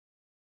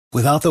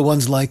Without the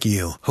ones like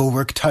you, who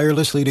work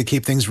tirelessly to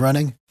keep things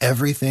running,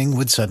 everything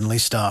would suddenly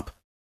stop.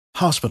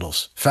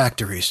 Hospitals,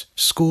 factories,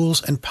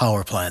 schools, and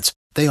power plants,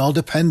 they all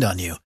depend on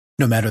you.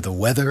 No matter the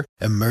weather,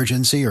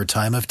 emergency, or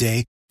time of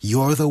day,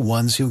 you're the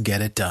ones who get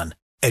it done.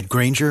 At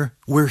Grainger,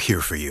 we're here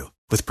for you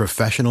with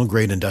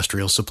professional-grade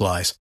industrial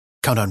supplies.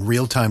 Count on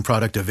real-time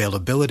product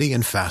availability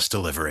and fast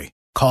delivery.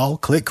 Call,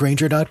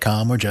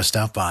 clickgrainger.com, or just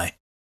stop by.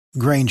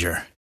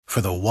 Grainger, for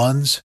the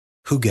ones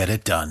who get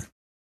it done.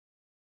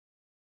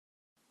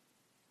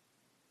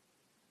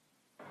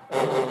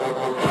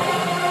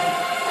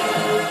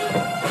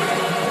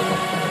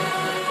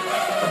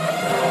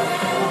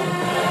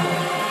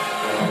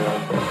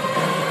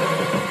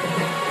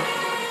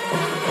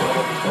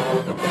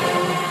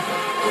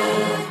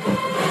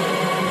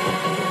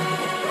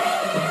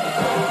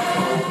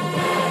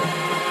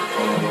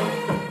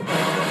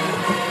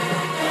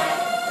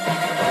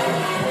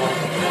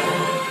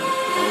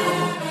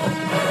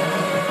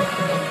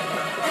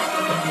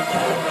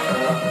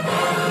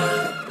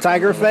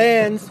 Tiger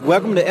fans,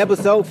 welcome to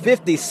episode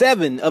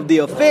 57 of the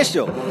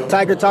official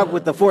Tiger Talk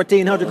with the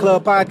 1400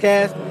 Club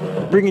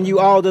podcast, bringing you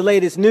all the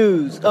latest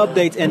news,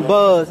 updates, and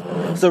buzz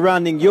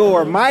surrounding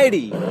your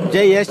mighty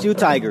JSU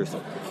Tigers.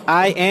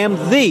 I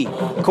am the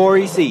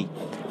Corey C.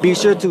 Be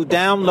sure to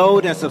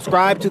download and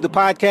subscribe to the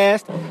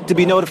podcast to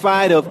be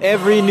notified of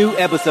every new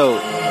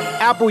episode.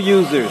 Apple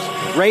users,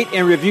 rate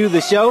and review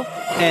the show,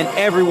 and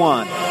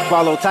everyone,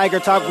 follow Tiger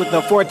Talk with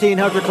the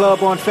 1400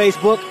 Club on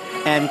Facebook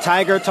and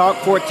Tiger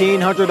Talk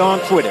 1400 on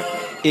Twitter.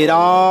 It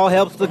all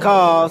helps the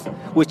cause,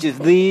 which is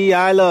the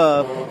I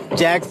love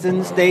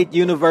Jackson State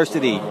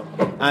University.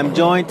 I'm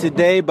joined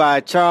today by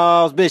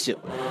Charles Bishop.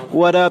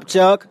 What up,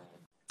 Chuck?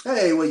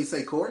 Hey, what do you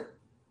say, Corey?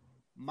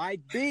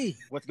 Mike B,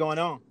 what's going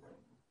on?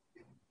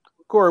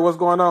 Corey, what's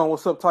going on?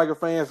 What's up, Tiger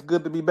fans?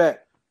 Good to be back.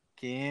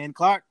 Ken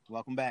Clark,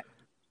 welcome back.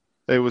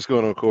 Hey, what's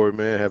going on, Corey,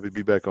 man? Happy to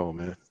be back on,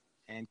 man.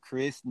 And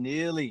Chris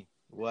Neely,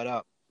 what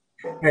up?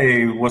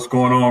 Hey, what's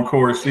going on,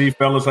 Corey C?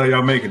 Fellas, how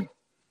y'all making?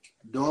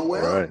 Doing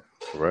well.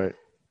 Right.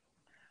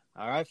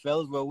 All right,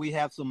 fellas. Well, we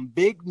have some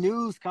big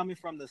news coming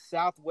from the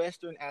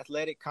Southwestern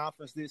Athletic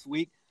Conference this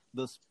week.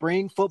 The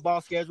spring football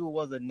schedule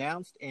was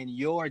announced, and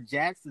your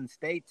Jackson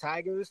State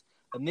Tigers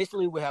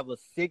initially will have a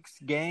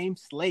 6-game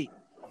slate.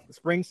 The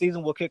spring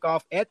season will kick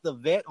off at the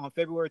Vet on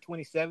February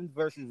 27th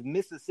versus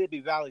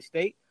Mississippi Valley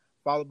State,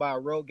 followed by a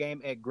road game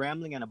at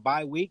Grambling and a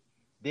bye week.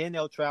 Then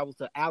they'll travel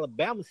to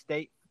Alabama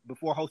State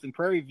before hosting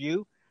Prairie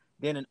View,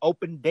 then an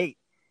open date.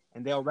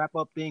 And they'll wrap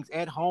up things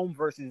at home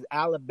versus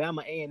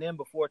Alabama A&M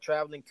before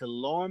traveling to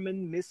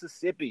Lorman,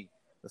 Mississippi.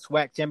 The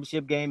SWAC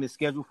championship game is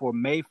scheduled for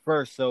May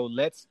 1st. So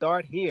let's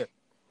start here.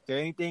 Is there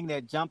anything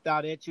that jumped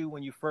out at you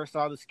when you first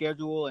saw the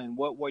schedule, and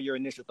what were your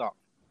initial thoughts?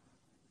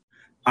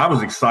 I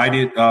was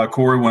excited,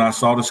 Corey, when I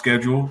saw the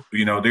schedule.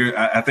 You know,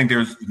 I think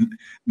there's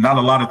not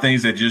a lot of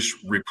things that just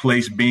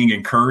replace being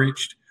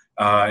encouraged,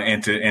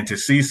 and to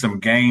see some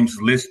games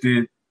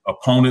listed,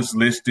 opponents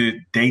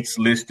listed, dates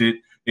listed.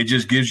 It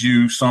just gives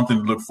you something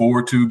to look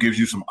forward to, gives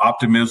you some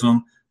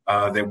optimism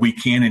that we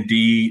can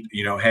indeed,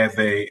 have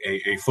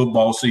a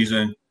football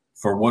season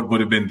for what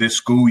would have been this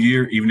school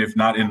year, even if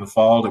not in the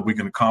fall, that we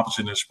can accomplish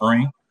in the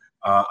spring.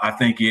 I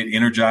think it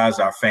energized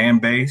our fan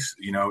base.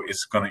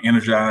 It's going to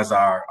energize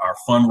our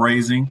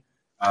fundraising.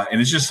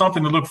 And it's just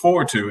something to look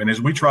forward to. And as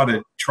we try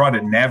to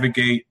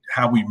navigate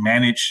how we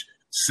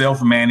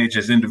self-manage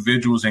as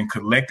individuals and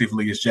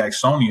collectively as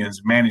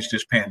Jacksonians manage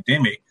this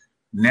pandemic,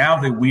 now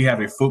that we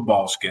have a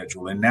football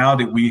schedule and now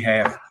that we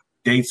have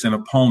dates and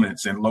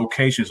opponents and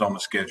locations on the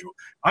schedule,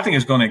 I think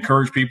it's going to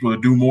encourage people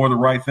to do more of the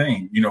right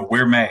thing.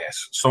 Wear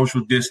masks, social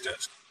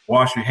distance,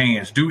 wash your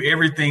hands, do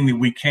everything that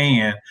we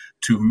can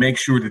to make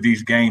sure that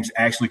these games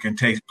actually can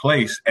take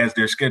place as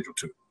they're scheduled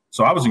to.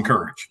 So I was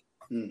encouraged.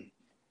 When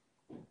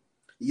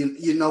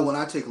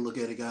I take a look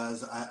at it,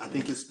 guys, I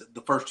think it's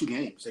the first 2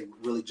 games. They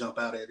really jump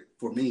out at it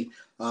for me.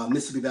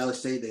 Mississippi Valley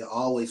State, they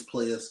always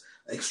play us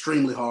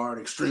extremely hard,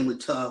 extremely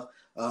tough.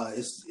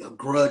 It's a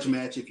grudge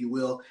match, if you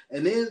will.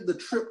 And then the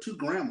trip to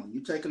Grambling.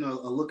 You're taking a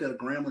look at a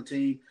Grambling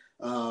team.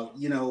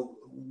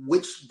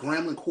 Which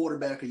Grambling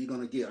quarterback are you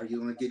going to get? Are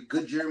you going to get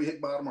good Jeremy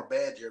Hickbottom or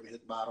bad Jeremy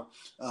Hickbottom?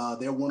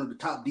 They're one of the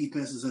top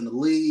defenses in the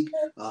league.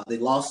 They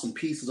lost some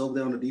pieces over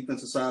there on the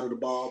defensive side of the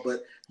ball,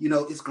 but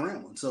it's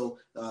Grambling. So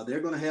they're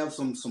going to have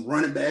some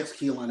running backs,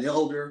 Keelan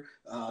Elder.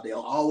 They'll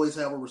always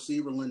have a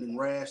receiver, Lyndon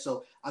Rash.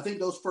 So I think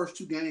those first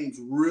 2 games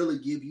really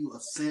give you a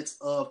sense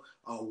of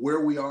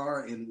where we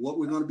are and what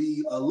we're going to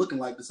be looking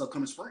like this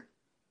upcoming spring.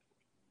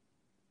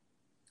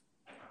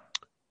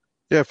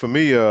 Yeah, for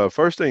me,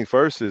 first thing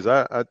first is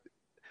I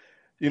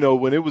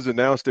when it was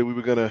announced that we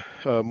were going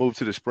to move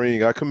to the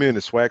spring, I come in to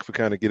SWAC for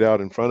kind of get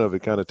out in front of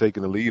it, kind of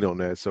taking the lead on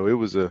that. So it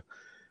was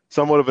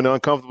somewhat of an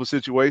uncomfortable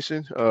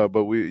situation,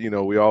 but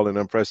we all in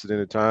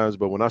unprecedented times.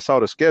 But when I saw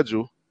the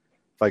schedule,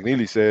 like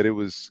Neely said, it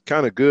was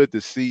kind of good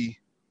to see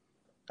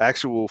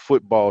actual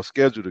football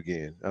scheduled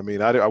again. I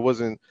mean, I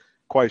wasn't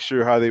quite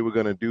sure how they were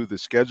going to do the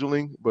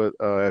scheduling, but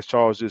as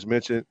Charles just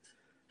mentioned,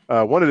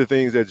 one of the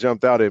things that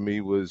jumped out at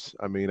me was,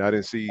 I mean, I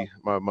didn't see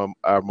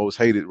our most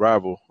hated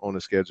rival on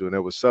the schedule, and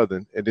that was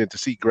Southern. And then to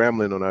see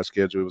Grambling on our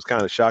schedule, it was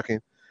kind of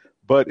shocking.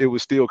 But it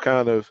was still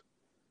kind of,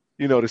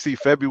 to see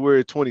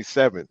February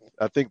 27th.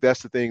 I think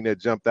that's the thing that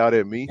jumped out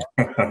at me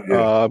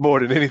more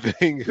than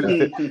anything.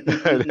 And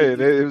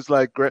it was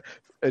like,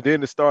 and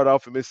then to start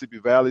off in Mississippi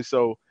Valley.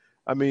 So,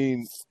 I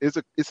mean,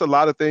 it's a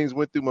lot of things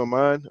went through my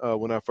mind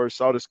when I first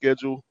saw the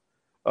schedule.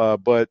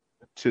 But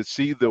to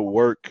see the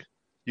work,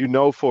 in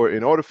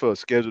order for a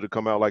schedule to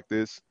come out like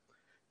this,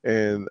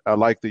 and I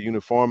like the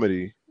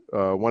uniformity.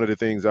 One of the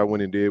things I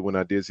went and did when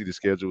I did see the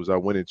schedule was I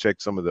went and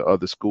checked some of the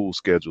other school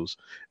schedules,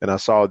 and I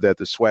saw that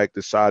the SWAC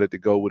decided to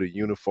go with a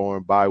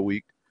uniform bye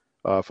week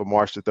for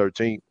March the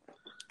 13th.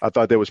 I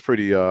thought that was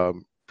pretty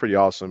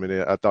awesome,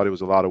 and I thought it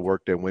was a lot of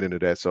work that went into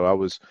that. So I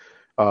was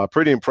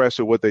pretty impressed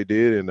with what they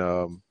did, and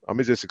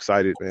I'm just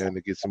excited, man,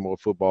 to get some more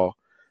football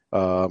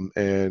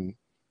and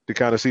to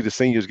kind of see the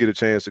seniors get a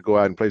chance to go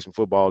out and play some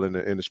football in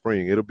the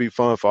spring. It'll be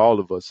fun for all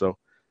of us. So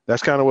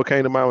that's kind of what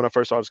came to mind when I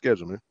first saw the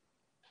schedule, man.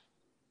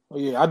 Well,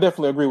 yeah, I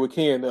definitely agree with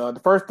Ken.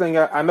 The first thing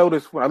I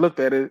noticed when I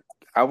looked at it,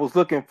 I was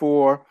looking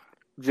for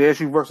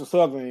JSU versus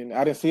Southern, and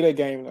I didn't see that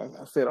game.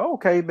 I said, oh,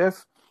 okay,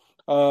 that's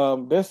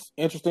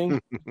interesting.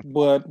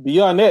 But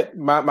beyond that,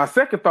 my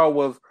second thought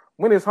was,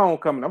 when is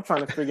homecoming? I'm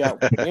trying to figure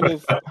out when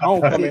is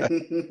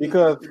homecoming,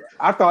 because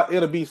I thought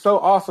it'll be so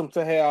awesome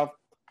to have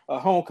a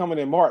homecoming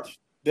in March.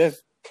 That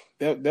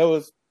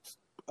was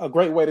a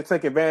great way to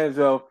take advantage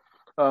of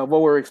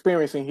what we're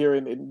experiencing here,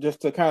 and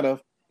just to kind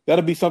of,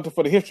 that'll be something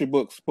for the history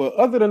books. But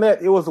other than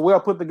that, it was a well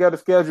put together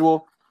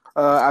schedule.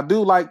 I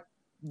do like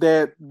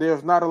that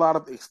there's not a lot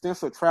of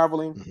extensive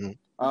traveling,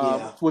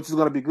 which is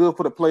going to be good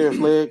for the players'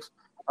 legs.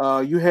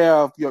 You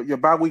have your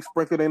bye week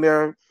sprinkled in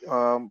there,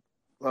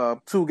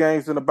 2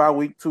 games in the bye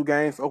week, 2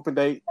 games, open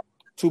date,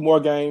 2 more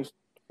games.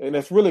 And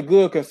that's really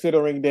good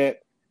considering that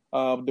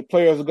the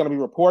players are going to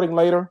be reporting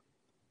later,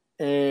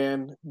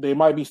 and they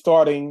might be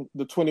starting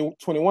the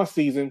 2021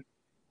 season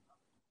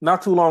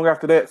not too long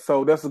after that.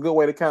 So that's a good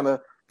way to kind of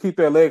keep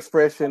their legs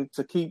fresh and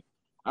to keep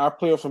our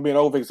players from being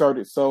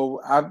overexerted. So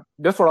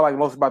that's what I like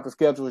most about the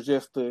schedule, is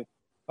just the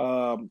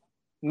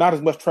not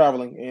as much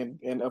traveling,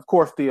 and of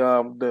course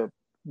the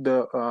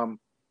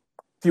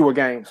fewer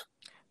games.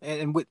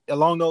 And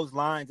along those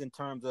lines, in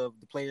terms of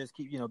the players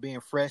keep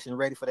being fresh and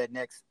ready for that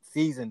next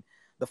season,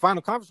 the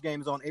final conference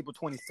game is on April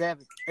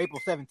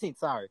 17th.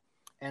 Sorry.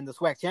 And the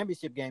SWAC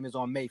championship game is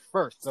on May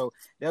 1st. So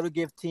that'll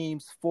give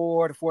teams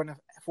 4 to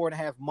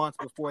 4.5 months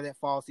before that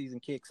fall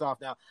season kicks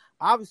off. Now,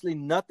 obviously,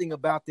 nothing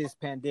about this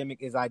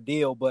pandemic is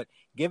ideal, but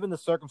given the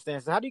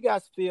circumstances, how do you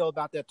guys feel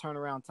about that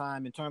turnaround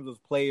time in terms of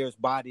players'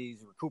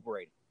 bodies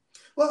recuperating?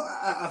 Well,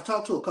 I've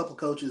talked to a couple of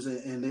coaches,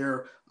 and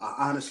they're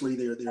honestly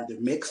they're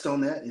mixed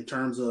on that in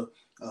terms of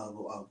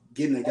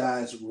getting the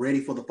guys ready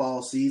for the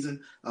fall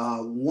season. I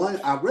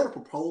read a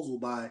proposal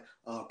by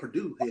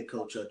Purdue head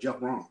coach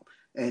Jeff Brom.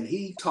 And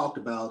he talked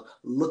about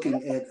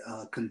looking at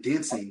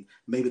condensing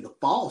maybe the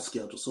fall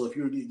schedule. So if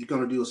you're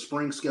going to do a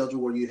spring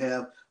schedule where you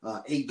have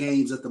 8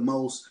 games at the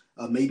most,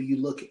 maybe you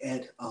look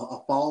at a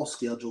fall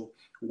schedule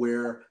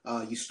where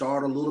you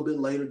start a little bit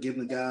later,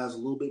 giving the guys a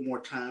little bit more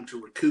time to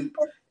recoup,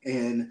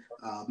 and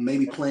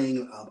maybe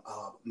playing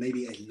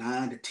maybe a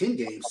 9 to 10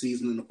 game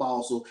season in the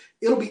fall. So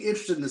it'll be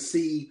interesting to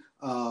see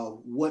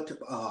what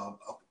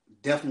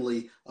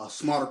definitely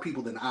smarter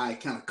people than I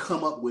kind of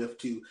come up with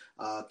to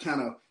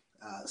kind of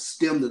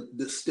stem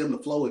the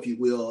flow, if you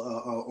will,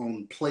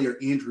 on player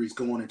injuries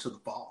going into the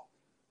fall.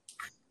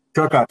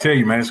 Chuck, I tell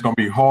you, man, it's going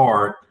to be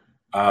hard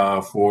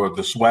for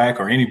the SWAC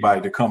or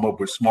anybody to come up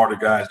with smarter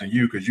guys than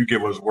you, because you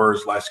give us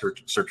words like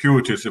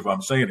circuitous, if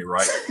I'm saying it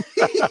right.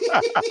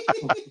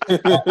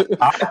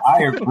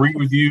 I agree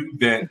with you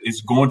that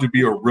it's going to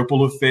be a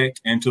ripple effect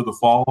into the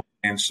fall.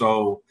 And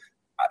so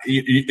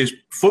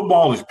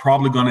football is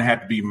probably going to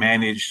have to be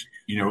managed,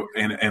 in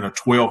a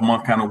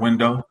 12-month kind of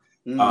window.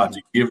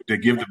 To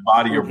give the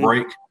body a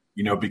break,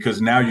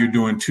 because now you're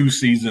doing 2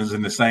 seasons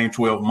in the same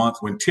 12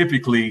 months, when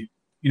typically,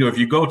 if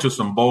you go to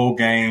some bowl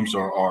games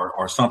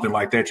or something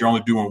like that, you're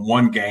only doing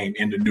 1 game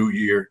in the new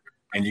year,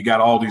 and you got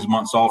all these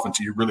months off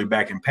until you're really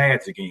back in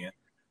pads again.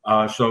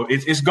 So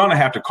it's going to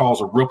have to cause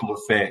a ripple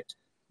effect.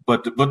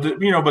 But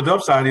the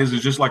upside is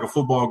just like a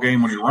football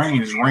game when it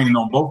rains. It's raining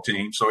on both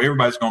teams, so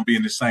everybody's going to be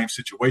in the same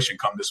situation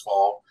come this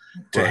fall,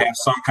 to have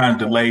some kind of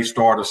delayed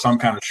start or some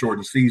kind of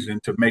shortened season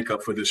to make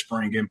up for this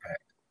spring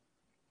impact.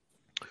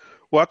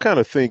 Well, I kind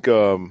of think,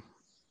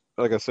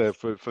 like I said,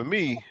 for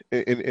me,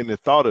 in the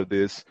thought of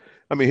this,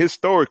 I mean,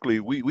 historically,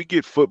 we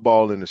get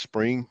football in the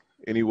spring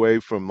anyway,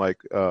 from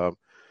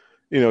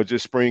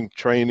just spring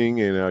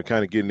training and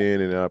kind of getting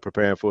in and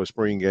preparing for a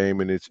spring game,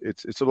 and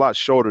it's a lot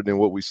shorter than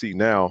what we see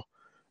now.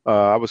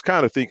 I was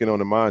kind of thinking on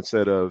the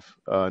mindset of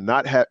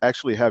not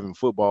actually having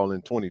football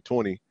in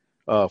 2020,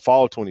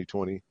 fall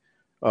 2020.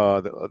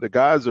 The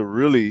guys are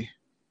really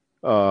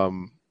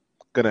going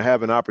to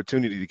have an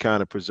opportunity to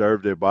kind of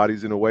preserve their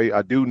bodies in a way.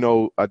 I do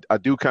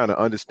kind of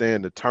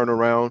understand the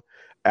turnaround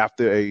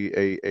after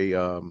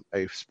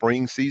a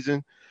spring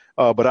season.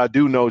 But I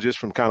do know just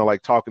from kind of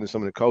like talking to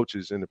some of the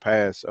coaches in the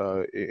past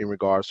in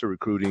regards to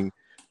recruiting,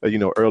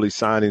 early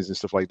signings and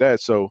stuff like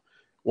that. So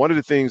one of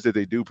the things that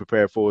they do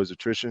prepare for is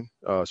attrition,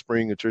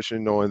 spring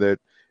attrition, knowing that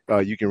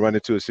you can run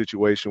into a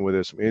situation where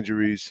there's some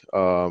injuries.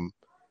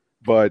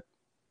 But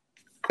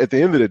at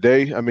the end of the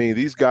day, I mean,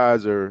 these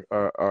guys are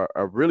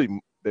really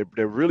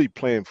they're really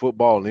playing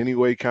football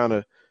anyway,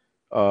 kind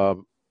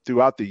of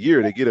throughout the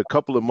year. They get a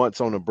couple of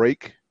months on a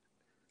break.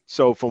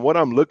 So from what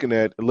I'm looking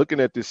at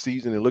this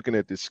season and looking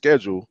at this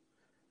schedule,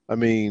 I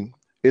mean,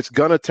 it's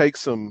gonna take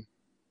some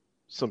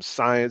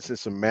science and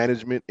some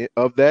management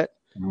of that.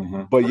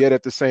 Mm-hmm. But yet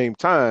at the same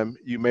time,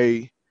 you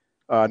may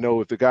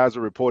know if the guys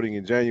are reporting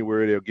in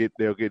January,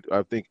 they'll get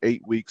I think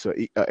 8 weeks or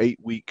 8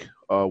 week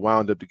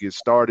wound up to get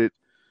started,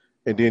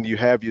 and then you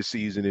have your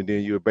season, and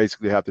then you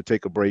basically have to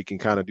take a break and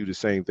kind of do the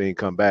same thing,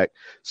 come back.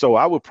 So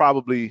I would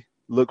probably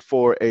look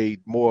for a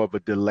more of a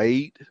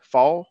delayed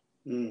fall.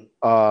 And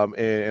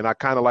I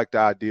kind of like the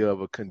idea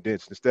of a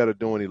condensed, instead of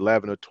doing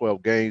 11 or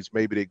 12 games,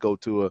 maybe they go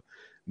to a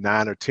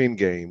 9 or 10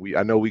 game.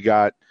 I know we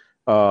got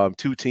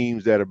 2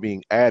 teams that are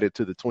being added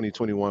to the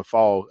 2021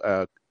 fall.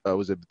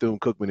 Was it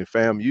Bethune-Cookman and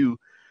FAMU?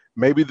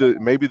 Maybe the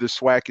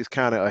SWAC is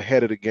kind of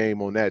ahead of the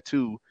game on that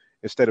too,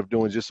 instead of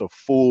doing just a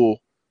full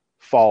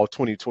fall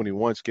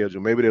 2021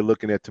 schedule. Maybe they're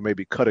looking at to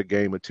maybe cut a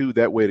game or 2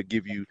 that way to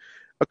give you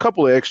a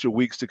couple of extra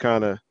weeks to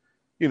kind of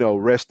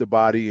rest the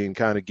body and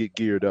kind of get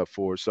geared up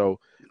for it. So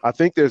I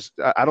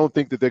don't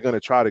think that they're going to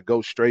try to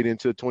go straight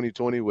into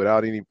 2020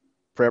 without any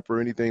prep or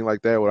anything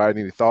like that, without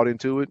any thought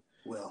into it.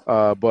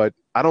 Well, but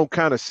I don't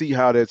kind of see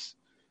how that's,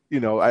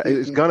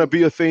 it's going to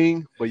be a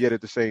thing, but yet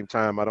at the same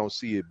time, I don't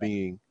see it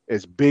being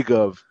as big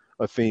of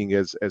a thing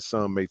as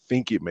some may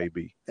think it may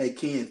be. Hey,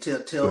 Ken, tell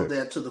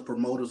that to the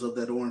promoters of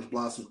that Orange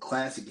Blossom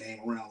Classic game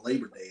around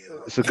Labor Day.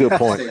 It's a good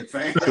point. It's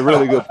a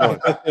really good point.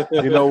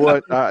 You know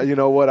what?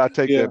 I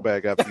take that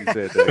back after you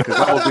said that, because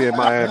I will be in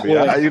Miami.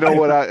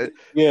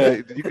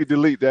 You could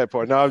delete that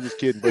part. No, I'm just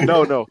kidding. But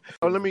no.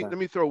 Let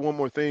me throw one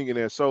more thing in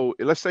there. So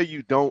let's say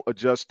you don't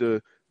adjust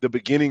the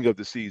beginning of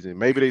the season.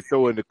 Maybe they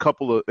throw in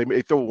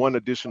they throw one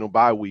additional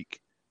bye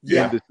week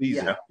in the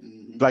season,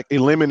 like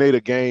eliminate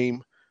a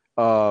game.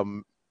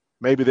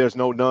 Maybe there's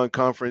no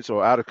non-conference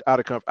or out of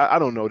conference. I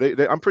don't know.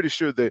 I'm pretty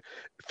sure that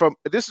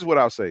this is what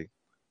I'll say.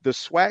 The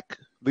SWAC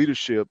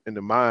leadership and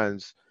the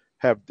minds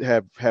have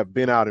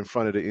been out in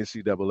front of the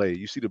NCAA.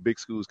 You see the big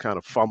schools kind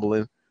of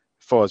fumbling as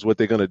far as what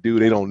they're going to do.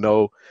 They don't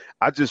know.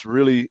 I just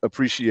really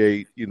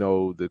appreciate,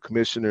 the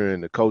commissioner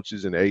and the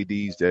coaches and the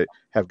ADs that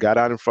have got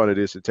out in front of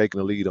this and taken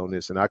the lead on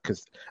this. And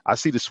I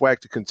see the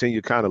SWAC to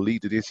continue to kind of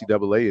lead the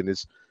NCAA in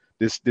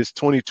this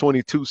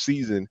 2022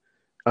 season.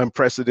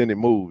 Unprecedented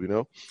move,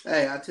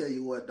 Hey, I tell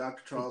you what,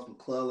 Dr. Charles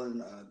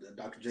McClellan,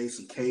 Dr.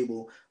 Jason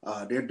Cable,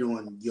 they're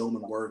doing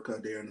yeoman work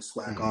there in the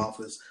SWAC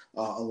office,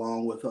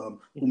 along with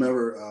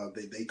whomever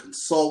they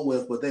consult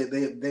with. But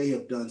they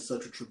have done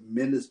such a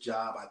tremendous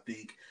job, I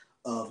think,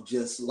 of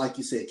just, like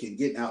you said,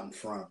 getting out in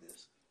front of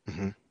this.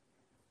 Mm-hmm.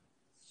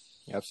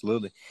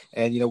 Absolutely.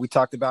 And, we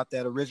talked about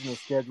that original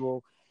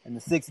schedule and the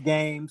 6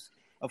 games,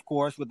 of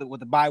course, with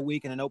the bye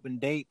week and an open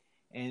date.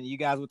 And you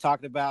guys were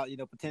talking about,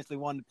 potentially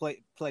wanting to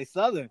play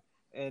Southern,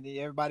 and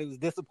everybody was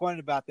disappointed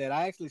about that.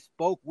 I actually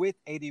spoke with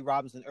A.D.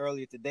 Robinson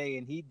earlier today,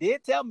 and he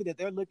did tell me that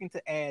they're looking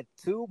to add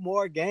 2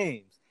 more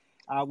games,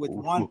 with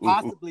one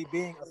possibly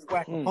being a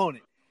SWAC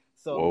opponent.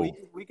 So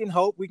we can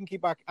hope, we can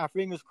keep our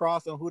fingers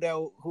crossed on who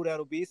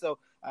that'll be. So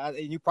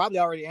you probably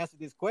already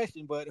answered this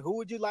question, but who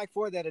would you like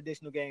for that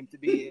additional game to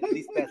be, at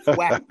least that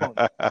SWAC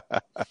opponent?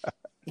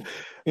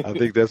 I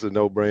think that's a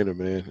no-brainer,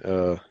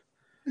 man.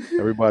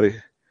 Everybody.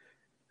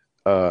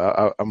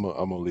 I'm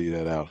gonna leave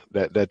that out.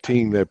 That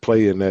team that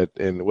play in that,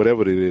 and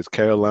whatever it is,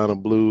 Carolina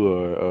Blue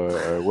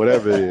or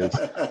whatever it is,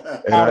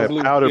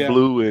 and powder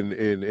blue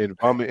and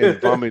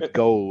vomit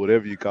gold,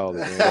 whatever you call it,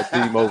 man. That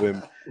team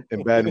over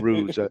in Baton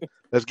Rouge.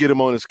 Let's get them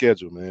on the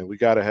schedule, man. We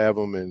got to have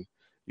them, and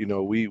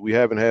we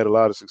haven't had a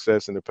lot of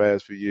success in the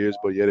past few years,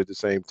 but yet at the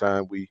same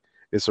time,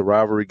 it's a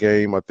rivalry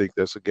game. I think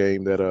that's a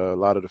game that a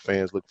lot of the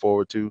fans look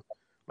forward to.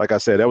 Like I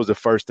said, that was the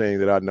first thing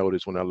that I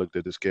noticed when I looked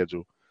at the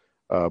schedule.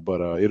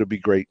 But it'll be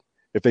great.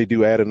 If they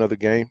do add another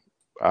game,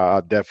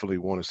 I definitely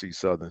want to see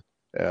Southern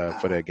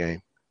for that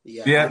game.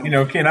 Yeah,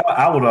 Ken,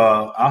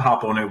 I'll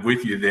hop on it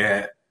with you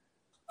that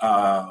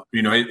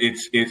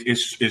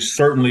it's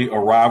certainly a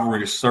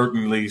rivalry. It's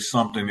certainly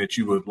something that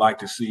you would like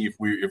to see if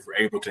we're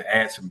able to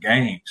add some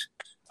games.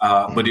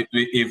 But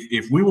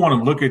if we want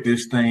to look at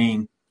this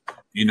thing,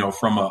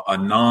 from a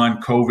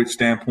non-COVID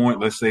standpoint,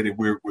 let's say that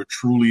we're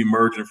truly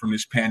emerging from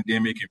this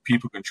pandemic and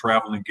people can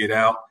travel and get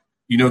out,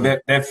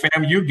 that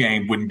FAMU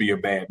game wouldn't be a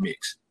bad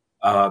mix.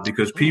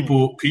 Because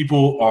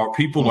people are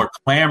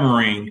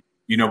clamoring.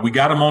 We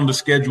got them on the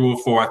schedule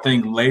for, I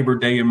think, Labor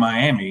Day in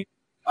Miami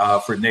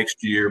for next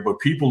year, but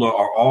people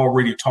are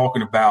already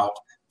talking about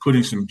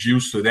putting some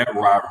juice to that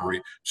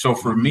rivalry. So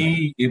for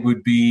me, it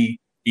would be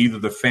either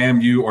the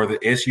FAMU or the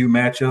SU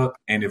matchup.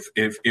 And if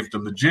the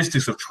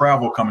logistics of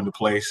travel come into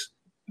place,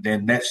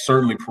 then that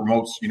certainly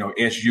promotes,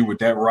 SU with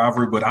that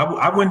rivalry. But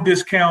I wouldn't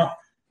discount,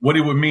 what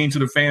it would mean to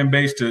the fan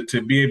base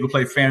to be able to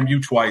play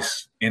FAMU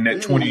twice in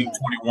that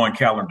 2021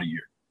 calendar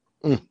year.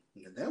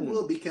 Yeah, that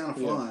will be kind of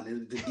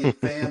fun to get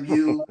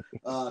FAMU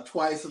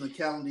twice in the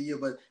calendar year.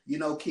 But,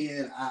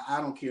 Ken, I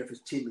don't care if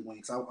it's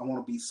Tiddlywinks. I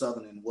want to be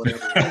Southern and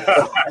whatever it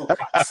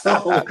is.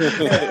 So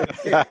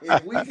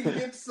if we can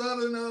get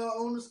Southern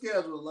on the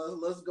schedule,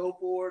 let's go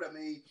for it. I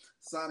mean,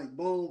 Sonic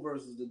Boom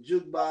versus the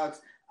Jukebox,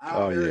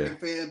 our arrogant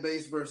fan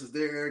base versus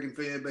their arrogant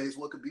fan base.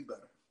 What could be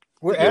better?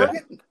 We're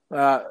arrogant.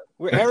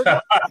 We're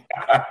arrogant.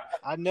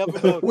 I never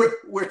know.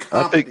 We're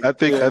confident. I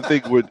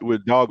think we're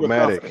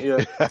dogmatic.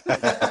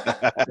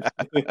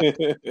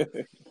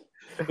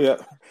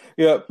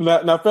 Yeah.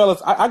 Now,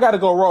 fellas, I got to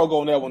go rogue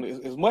on that one.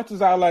 As much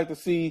as I like to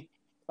see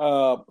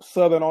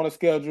Southern on the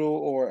schedule,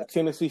 or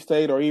Tennessee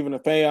State, or even a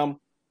FAM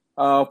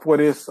for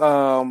this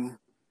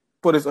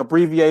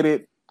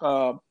abbreviated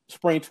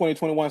spring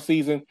 2021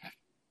 season,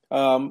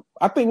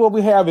 I think what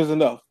we have is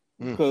enough,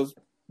 because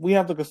we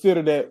have to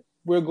consider that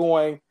we're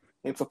going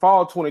into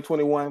fall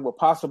 2021 with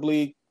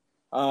possibly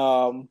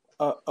a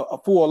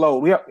full load.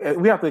 We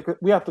have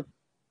to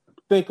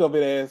think of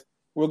it as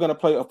we're going to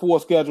play a full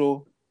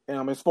schedule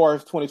as far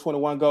as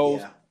 2021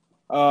 goes. Yeah.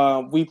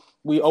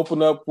 We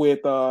open up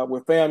with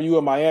FAMU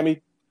in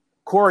Miami.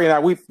 Corey and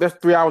I, that's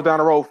 3 hours down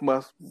the road from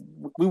us.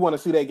 We want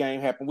to see that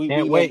game happen. We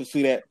love to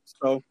see that.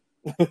 So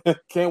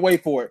can't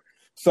wait for it.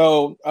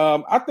 So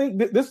I think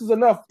this is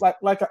enough.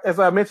 Like as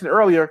I mentioned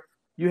earlier,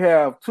 you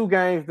have 2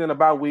 games, then a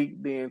bye week,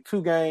 then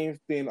 2 games,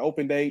 then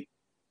open date,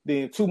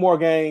 then 2 more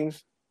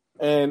games.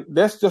 And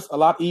that's just a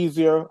lot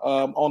easier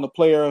on the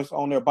players,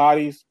 on their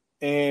bodies.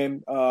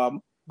 And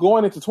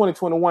going into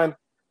 2021,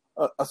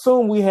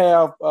 assume we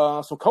have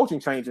some coaching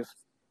changes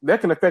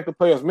that can affect the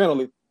players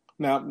mentally.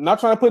 Now, I'm not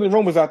trying to put any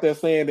rumors out there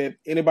saying that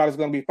anybody's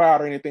going to be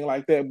fired or anything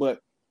like that, but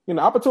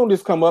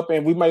opportunities come up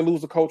and we may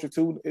lose a coach or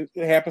two. It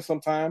happens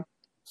sometime.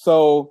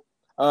 So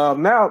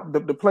now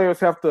the players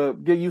have to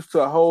get used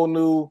to a whole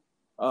new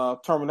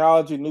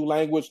terminology, new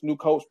language, new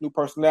coach, new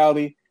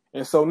personality.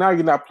 And so now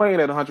you're not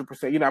playing at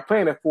 100%. You're not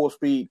playing at full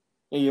speed,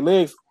 and your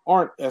legs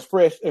aren't as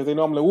fresh as they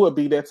normally would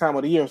be that time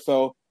of the year.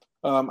 So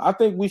I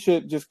think we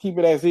should just keep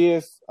it as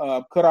is,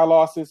 cut our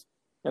losses,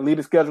 and leave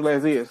the schedule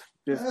as is.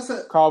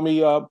 Just call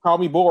me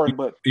boring,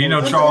 but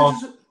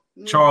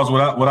Charles,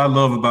 what I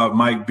love about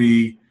Mike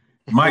B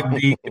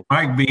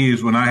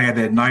is when I had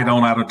that night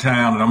on out of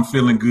town and I'm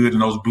feeling good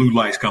and those blue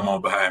lights come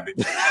on behind me.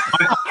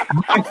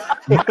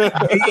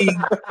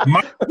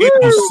 Mike B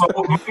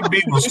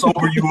will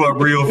sober you up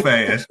real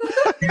fast.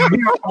 Here I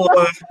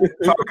was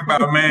talking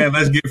about, man,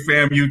 let's get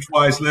FAMU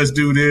twice, let's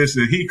do this,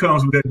 and he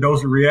comes with that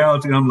dose of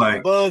reality. I'm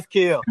like,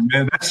 buzzkill.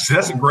 Man,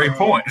 that's a great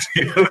point.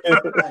 Great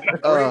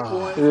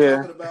point.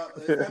 Yeah,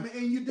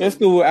 it's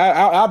cool.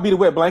 I'll be the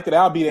wet blanket.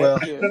 I'll be that.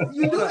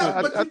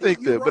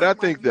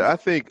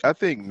 I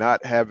think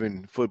not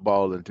having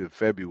football until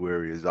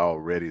February is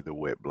already the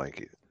wet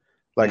blanket.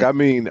 Like, I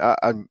mean,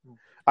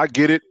 I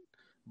get it,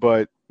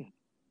 but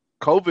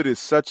COVID is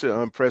such an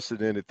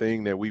unprecedented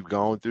thing that we've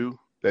gone through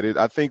that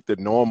I think the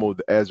normal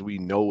as we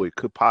know it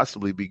could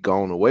possibly be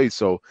gone away.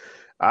 So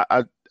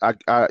I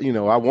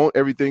want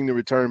everything to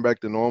return back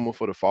to normal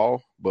for the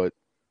fall, but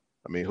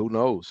I mean, who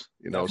knows,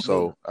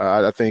 so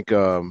I think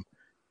I'm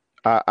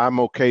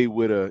okay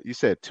with you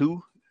said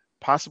 2.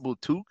 Possible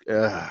 2.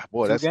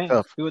 Boy, 2 that's games,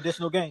 tough. 2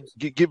 additional games.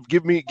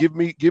 Give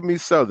me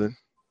Southern,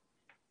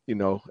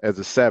 as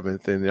a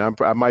 7th, and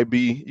I might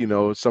be,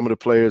 some of the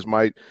players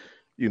might,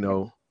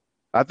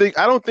 I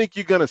don't think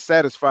you're gonna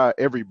satisfy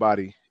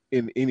everybody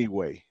in any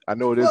way. I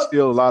know there's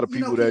still a lot of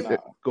people that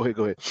go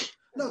ahead.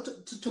 No,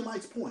 to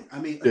Mike's point, I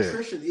mean,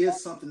 attrition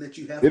is something that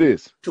you have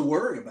to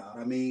worry about.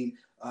 I mean,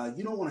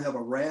 you don't want to have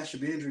a rash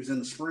of injuries in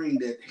the spring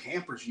that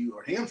hampers you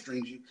or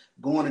hamstrings you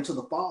going into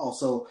the fall.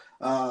 So,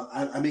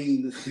 I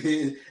mean, those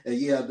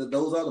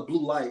are the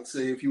blue lights,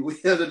 if you will,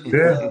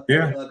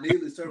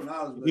 needless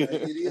terminology. But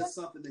it is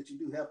something that you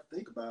do have to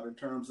think about in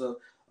terms of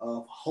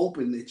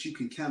hoping that you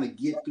can kind of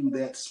get through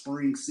that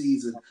spring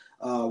season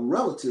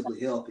relatively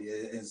healthy,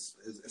 as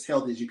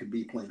healthy as you can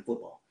be playing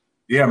football.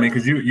 Yeah, I mean,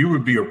 because you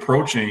would be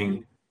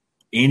approaching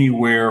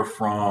anywhere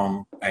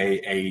from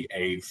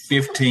a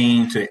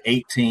 15 to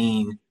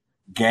 18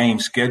 game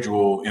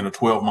schedule in a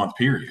 12-month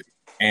period,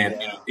 and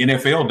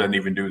NFL doesn't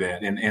even do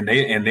that, and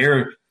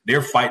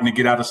they're fighting to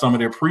get out of some of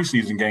their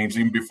preseason games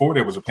even before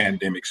there was a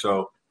pandemic.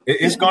 So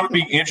it's going to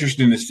be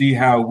interesting to see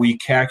how we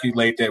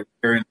calculate that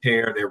wear and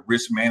tear, their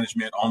risk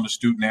management on the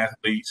student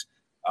athletes,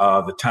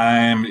 the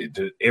time,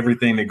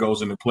 everything that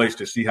goes into place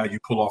to see how you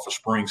pull off a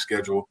spring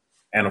schedule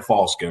and a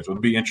fall schedule.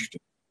 It'll be interesting.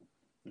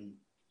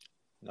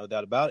 No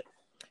doubt about it.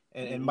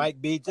 And Mike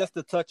B, just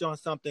to touch on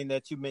something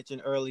that you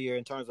mentioned earlier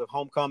in terms of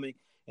homecoming,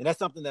 and that's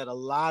something that a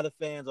lot of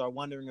fans are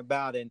wondering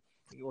about, and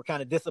we're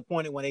kind of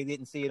disappointed when they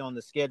didn't see it on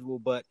the schedule.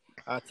 But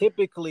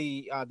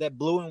typically, that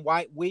blue and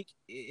white week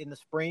in the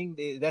spring,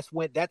 that's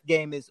when that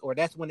game is, or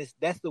that's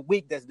the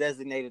week that's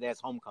designated as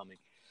homecoming.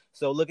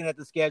 So looking at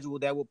the schedule,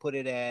 that will put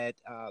it at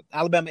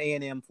Alabama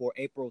A&M for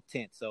April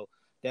 10th. So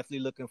definitely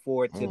looking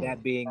forward to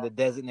that being the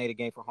designated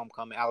game for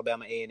homecoming,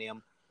 Alabama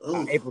A&M,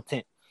 April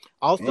 10th.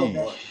 Also, Man.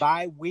 the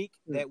bye week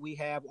that we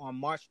have on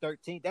March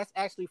 13th, that's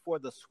actually for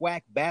the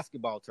SWAC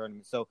basketball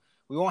tournament. So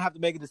we won't have to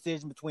make a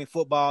decision between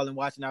football and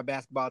watching our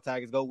basketball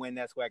Tigers go win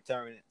that SWAC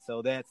tournament.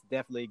 So that's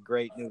definitely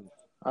great news.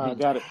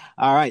 Got it.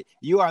 All right.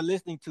 You are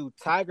listening to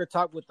Tiger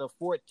Talk with the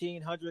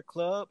 1400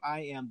 Club. I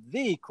am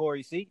the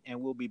Corey C.,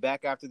 and we'll be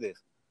back after this.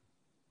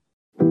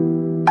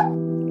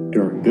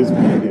 During this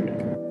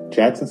pandemic,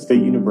 Jackson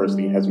State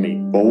University has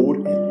made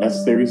bold and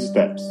necessary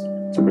steps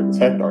to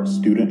protect our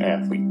student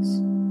athletes.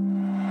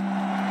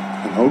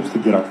 In hopes to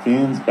get our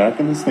fans back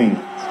in the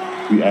stands,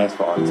 we ask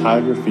for our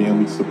Tiger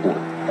family support.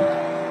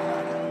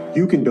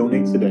 You can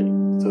donate today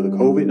to the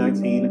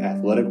COVID-19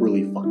 Athletic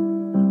Relief Fund.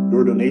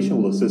 Your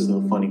donation will assist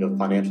in the funding of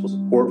financial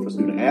support for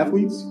student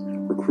athletes,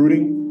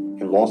 recruiting,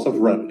 and loss of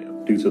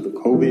revenue due to the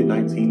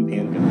COVID-19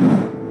 pandemic.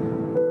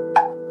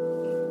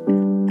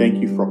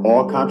 Thank you for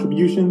all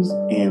contributions,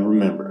 and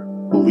remember,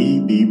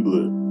 bleed the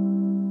blue.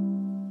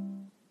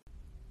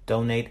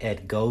 Donate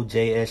at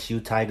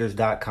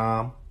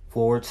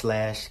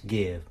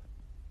gojsutigers.com/give.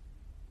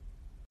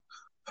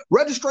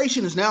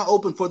 Registration is now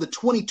open for the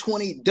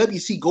 2020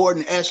 W.C.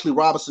 Gordon Ashley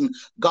Robinson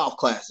Golf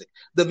Classic.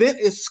 The event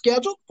is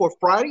scheduled for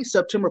Friday,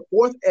 September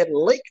 4th at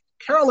Lake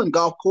Carolyn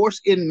Golf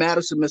Course in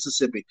Madison,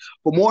 Mississippi.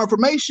 For more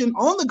information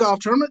on the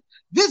golf tournament,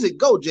 visit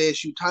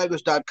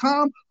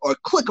gojsutigers.com or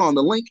click on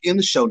the link in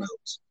the show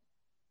notes.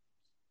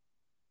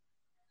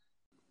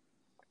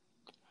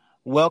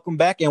 Welcome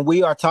back, and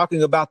we are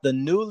talking about the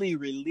newly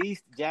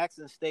released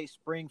Jackson State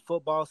spring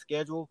football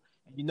schedule.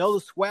 You know,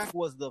 the SWAC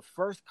was the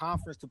first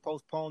conference to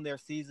postpone their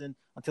season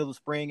until the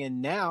spring,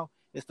 and now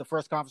it's the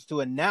first conference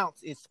to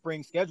announce its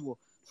spring schedule.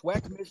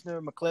 SWAC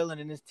Commissioner McClellan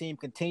and his team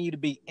continue to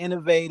be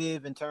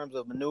innovative in terms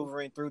of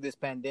maneuvering through this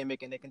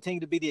pandemic, and they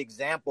continue to be the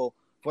example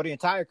for the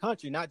entire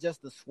country, not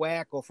just the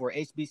SWAC or for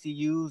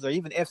HBCUs or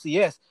even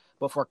FCS,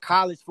 but for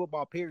college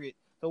football, period.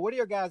 So what are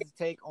your guys'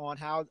 take on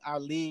how our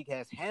league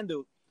has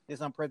handled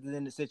this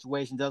unprecedented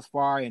situation thus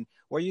far, and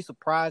were you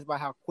surprised by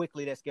how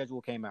quickly that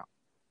schedule came out?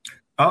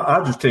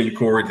 I'll just tell you,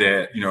 Corey,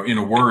 that, you know, in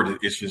a word,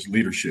 it's just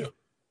leadership.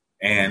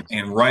 And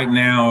right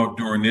now,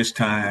 during this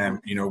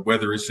time, you know,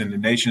 whether it's in the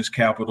nation's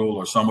capital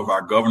or some of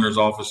our governor's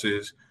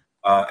offices,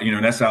 you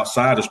know, that's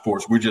outside of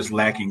sports, we're just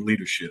lacking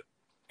leadership.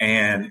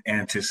 And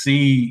to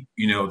see,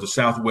 you know, the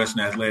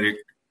Southwestern Athletic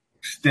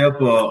step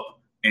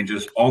up and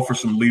just offer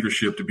some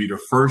leadership to be the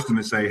first one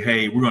to say,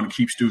 hey, we're going to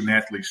keep student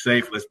athletes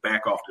safe. Let's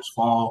back off this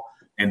fall.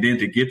 And then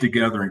to get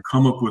together and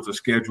come up with a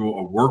schedule,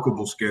 a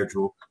workable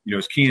schedule, you know,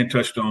 as Ken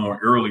touched on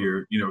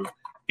earlier, you know,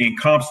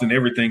 encompassing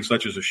everything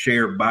such as a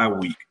shared bye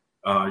week,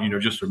 you know,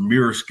 just a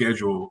mirror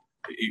schedule.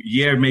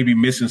 Yeah, maybe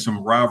missing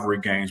some rivalry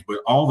games, but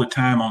all the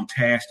time on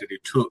task that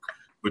it took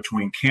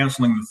between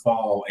canceling the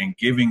fall and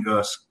giving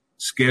us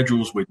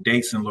schedules with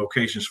dates and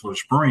locations for the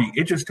spring,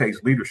 it just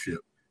takes leadership.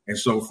 And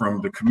so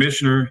from the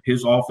commissioner,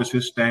 his office,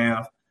 his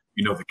staff,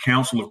 you know, the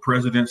council of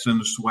presidents in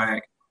the SWAC,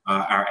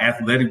 our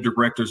athletic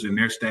directors and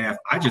their staff,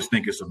 I just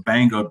think it's a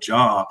bang-up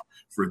job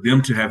for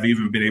them to have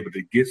even been able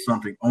to get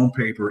something on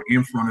paper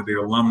in front of their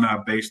alumni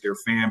base, their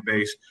fan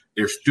base,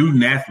 their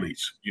student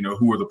athletes, you know,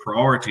 who are the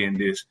priority in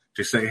this,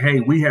 to say,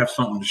 hey, we have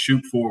something to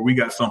shoot for. We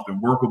got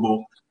something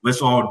workable.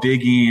 Let's all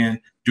dig in,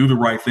 do the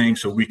right thing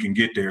so we can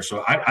get there.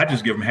 So I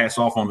just give them hats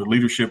off on the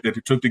leadership that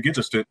it took to get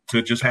us to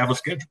just have a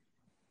schedule.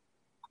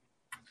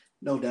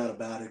 No doubt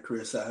about it,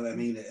 Chris. I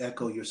mean, to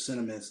echo your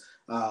sentiments,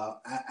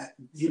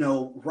 you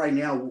know, right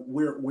now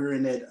we're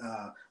in that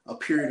a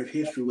period of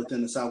history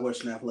within the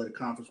Southwestern Athletic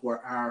Conference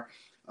where our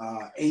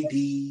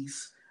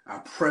ADs, our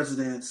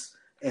presidents,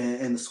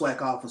 and the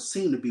SWAC office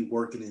seem to be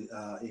working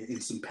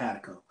in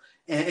simpatico.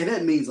 And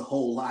that means a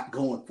whole lot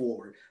going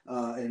forward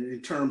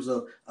in terms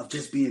of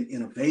just being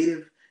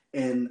innovative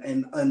and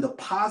the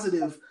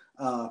positive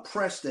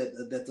press that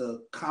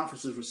the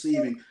conference is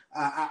receiving.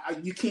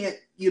 You can't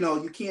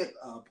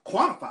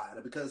quantify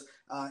it because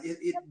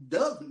it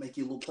does make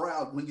you a little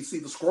proud when you see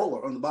the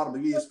scroller on the bottom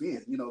of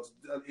ESPN. You know,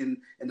 and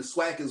the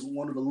SWAC is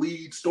one of the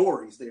lead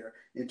stories there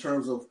in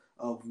terms of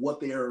what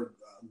they're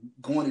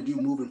going to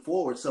do moving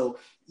forward. So,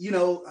 you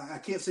know, I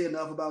can't say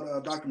enough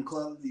about Dr.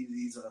 McClellan.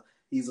 He's a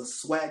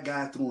SWAC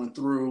guy through and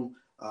through.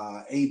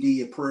 AD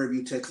at Prairie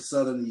View, Texas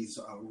Southern. He's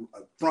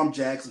from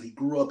Jackson. He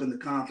grew up in the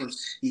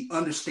conference. He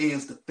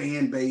understands the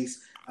fan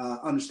base,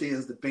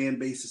 understands the fan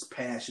base's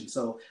passion.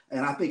 So,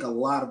 and I think a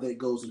lot of that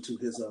goes into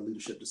his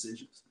leadership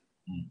decisions.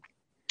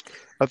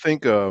 I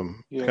think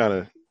kind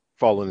of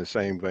fall in the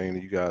same vein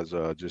that you guys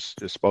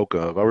just spoke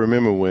of. I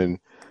remember when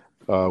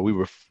we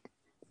were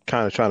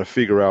kind of trying to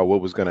figure out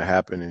what was going to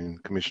happen,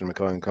 and Commissioner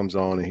McClellan comes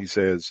on and he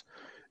says,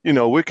 you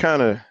know, we're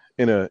kind of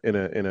in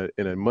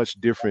a much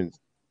different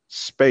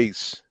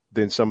space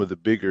than some of the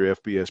bigger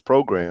FBS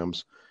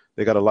programs.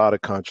 They got a lot of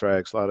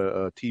contracts, a lot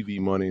of TV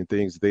money and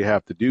things that they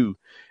have to do.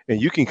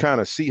 And you can kind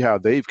of see how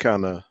they've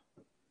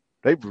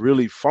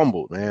really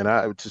fumbled, man.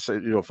 To say,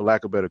 you know, for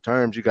lack of better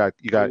terms, you got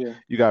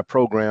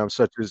programs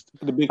such as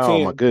the Big oh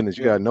Ten. my goodness,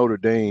 you got Notre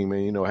Dame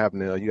and, you know,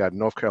 you got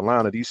North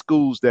Carolina, these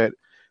schools that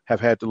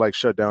have had to like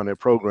shut down their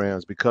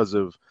programs because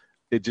of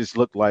it just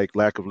looked like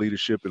lack of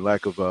leadership and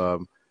lack of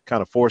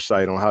kind of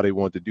foresight on how they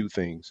want to do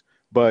things.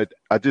 But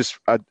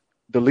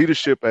the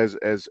leadership, as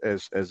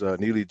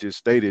Neely just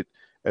stated,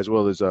 as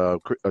well as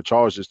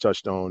Charles just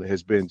touched on,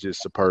 has been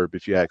just superb,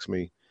 if you ask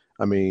me.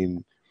 I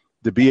mean,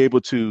 to be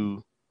able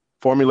to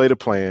formulate a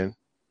plan,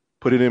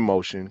 put it in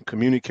motion,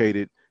 communicate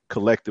it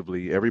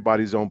collectively,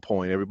 everybody's on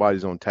point,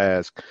 everybody's on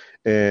task,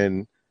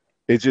 and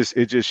it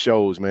just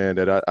shows, man,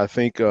 that I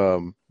think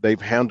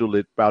they've handled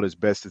it about as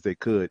best as they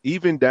could,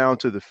 even down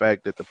to the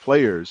fact that the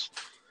players,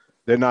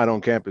 they're not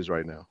on campus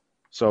right now.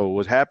 So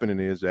what's happening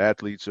is the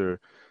athletes are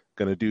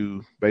going to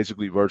do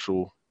basically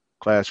virtual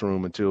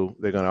classroom until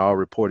they're going to all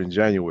report in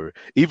January.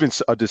 Even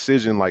a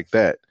decision like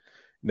that,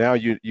 now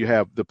you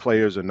have the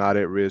players are not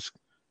at risk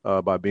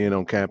by being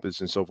on campus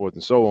and so forth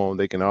and so on.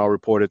 They can all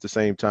report at the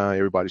same time.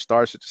 Everybody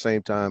starts at the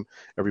same time.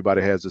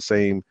 Everybody has the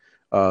same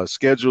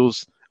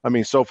schedules. I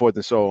mean, so forth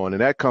and so on.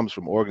 And that comes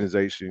from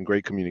organization,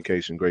 great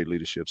communication, great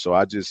leadership. So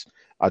I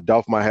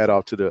doff my hat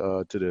off to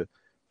the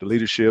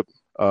leadership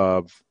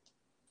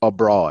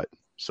abroad.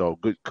 So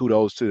good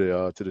kudos to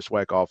the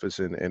SWAC office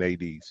and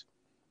ADs.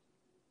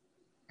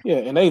 Yeah,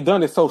 and they've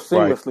done it so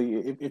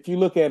seamlessly. Right. If you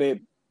look at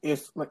it,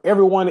 it's like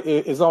everyone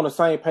is on the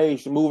same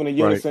page, moving in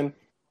unison,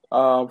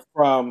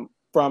 from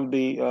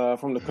the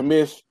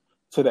commish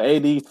to the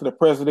ADs to the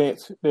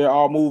presidents. They're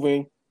all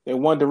moving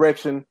in one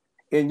direction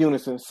in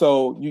unison.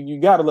 So you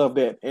gotta love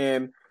that.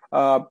 And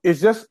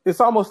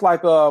it's almost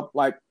like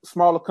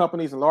smaller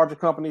companies and larger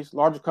companies.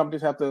 Larger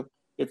companies have to,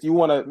 if you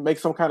want to make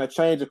some kind of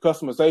change or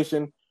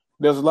customization,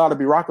 there's a lot of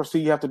bureaucracy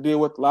you have to deal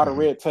with, a lot of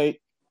red tape,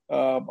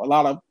 a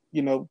lot of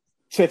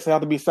checks that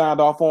have to be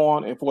signed off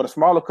on. And for the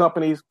smaller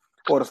companies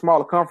or the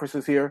smaller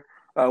conferences here,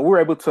 we're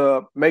able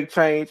to make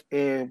change,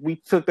 and we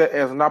took that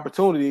as an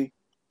opportunity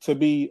to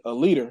be a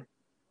leader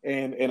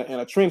and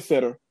a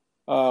trendsetter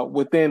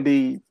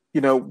within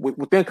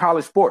within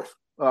college sports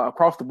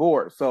across the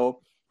board.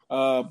 So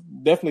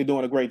definitely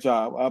doing a great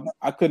job.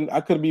 I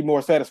couldn't be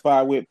more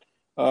satisfied with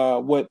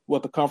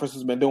what the conference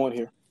has been doing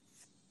here.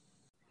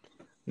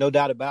 No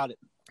doubt about it.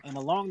 And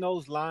along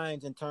those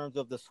lines, in terms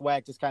of the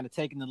SWAC just kind of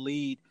taking the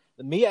lead,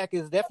 the MEAC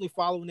is definitely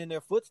following in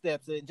their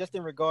footsteps, just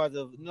in regards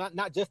of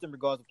not just in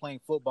regards of playing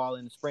football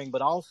in the spring,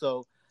 but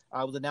also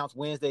it was announced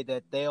Wednesday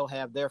that they'll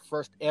have their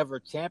first ever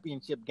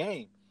championship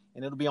game,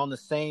 and it'll be on the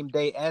same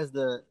day as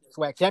the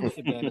SWAC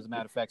championship game, as a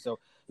matter of fact. So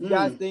you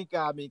guys think,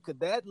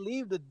 could that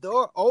leave the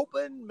door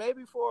open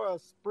maybe for a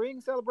spring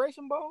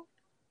celebration bowl?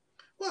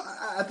 Well,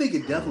 I think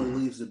it definitely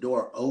leaves the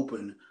door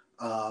open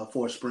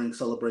for a spring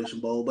celebration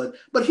bowl.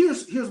 But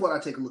here's what I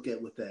take a look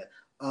at with that.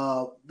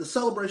 The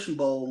celebration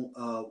bowl,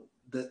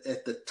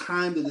 at the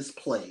time that it's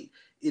played,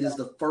 it is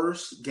the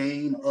first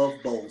game of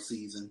bowl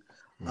season.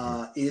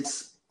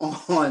 It's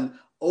on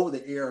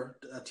over-the-air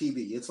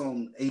TV. It's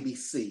on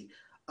ABC.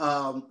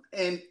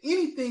 And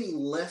anything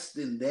less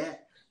than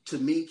that, to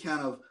me,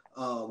 kind of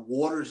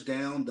waters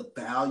down the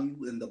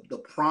value and the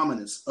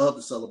prominence of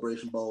the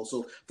Celebration Bowl.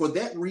 So for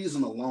that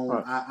reason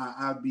alone,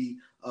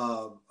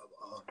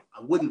 I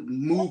wouldn't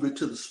move it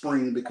to the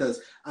spring,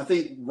 because I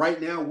think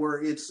right now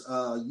where it's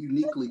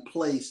uniquely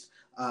placed,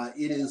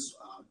 it is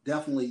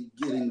definitely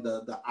getting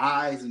the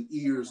eyes and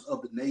ears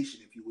of the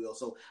nation, if you will.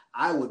 So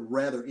I would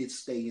rather it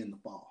stay in the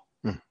fall.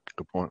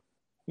 Good point.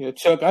 Yeah,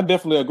 Chuck, I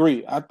definitely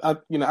agree. I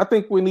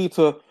think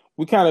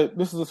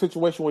this is a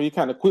situation where you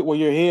kind of quit while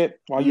you're ahead.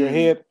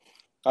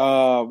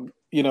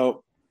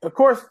 Of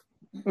course,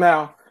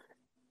 now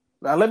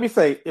let me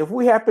say, if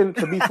we happen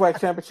to be SWAC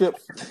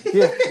championships,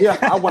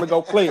 I want to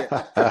go play it.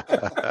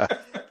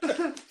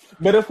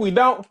 But if we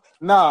don't,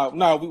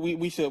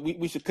 we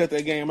should cut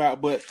that game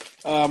out. But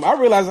I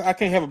realize I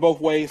can't have it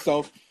both ways,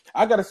 so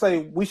I got to say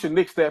we should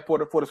nix that for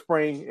the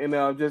spring,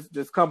 and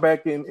just come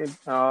back in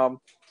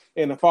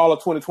the fall of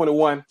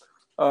 2021,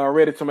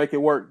 ready to make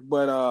it work.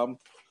 But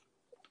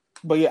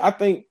yeah, I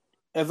think,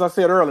 as I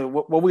said earlier,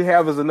 what we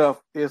have is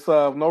enough. It's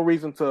no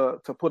reason to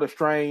put a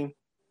strain,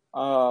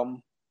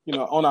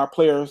 on our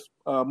players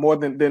more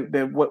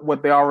than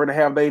what they already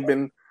have. They've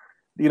been,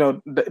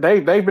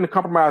 they've been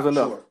compromised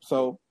enough. Sure.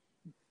 So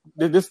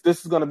this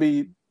is going to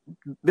be,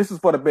 this is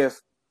for the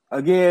best.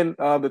 Again,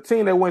 the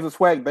team that wins the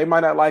SWAC, they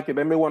might not like it.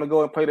 They may want to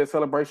go and play their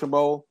Celebration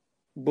Bowl,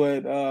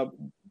 but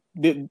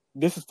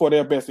this is for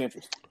their best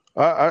interest.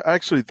 I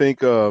actually think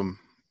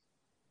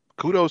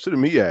kudos to the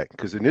MEAC,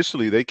 because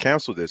initially they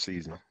canceled their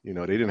season. They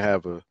didn't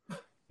have a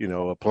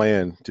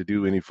plan to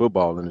do any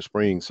football in the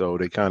spring, so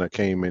they kind of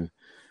came in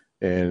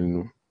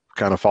and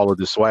kind of followed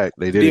the SWAC.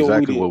 They did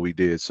exactly what we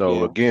did.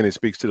 So again, it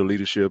speaks to the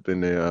leadership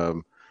and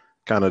the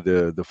kind of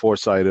the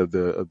foresight of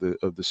the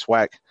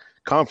SWAC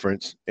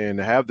conference, and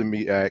to have the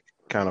MEAC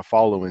kind of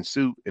follow in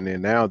suit, and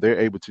then now they're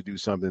able to do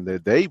something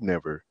that they've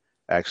never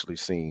actually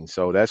seen.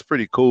 So that's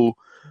pretty cool.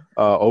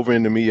 Over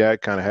in the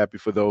MEAC, kind of happy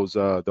for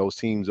those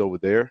teams over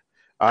there.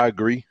 I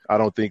agree. I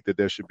don't think that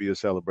there should be a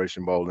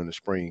Celebration Bowl in the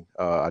spring.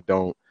 I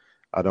don't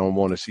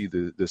want to see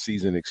the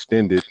season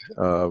extended,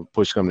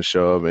 push come to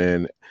shove.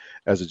 And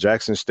as a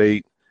Jackson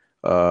State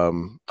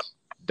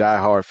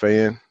diehard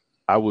fan,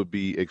 I would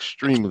be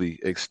extremely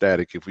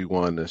ecstatic if we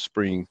won the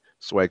spring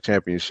SWAC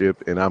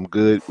championship, and I'm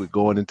good with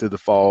going into the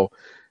fall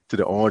to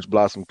the Orange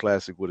Blossom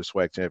Classic with a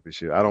SWAC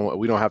championship.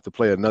 We don't have to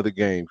play another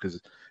game because,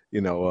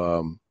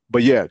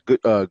 but yeah,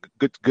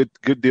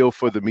 good deal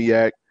for the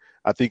MEAC.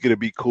 I think it'd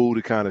be cool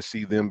to kind of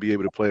see them be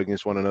able to play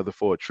against one another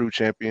for a true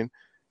champion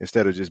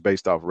instead of just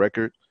based off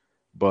record.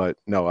 But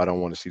no, I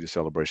don't want to see the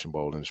Celebration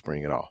Bowl in the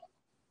spring at all.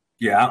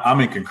 Yeah, I'm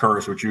in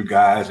concurrence with you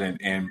guys,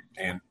 and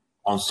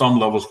on some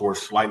levels for a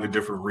slightly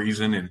different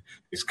reason, and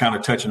it's kind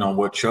of touching on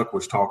what Chuck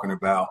was talking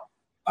about.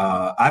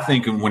 I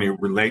think when it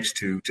relates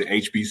to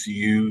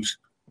HBCUs,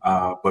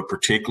 but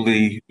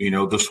particularly the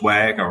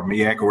SWAC or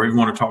MEAC or whatever you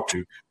want to talk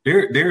to,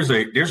 there's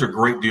a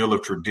great deal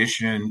of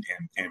tradition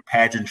and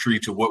pageantry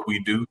to what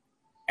we do.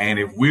 And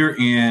if we're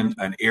in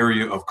an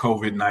area of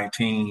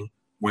COVID-19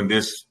 when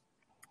this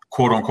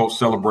quote unquote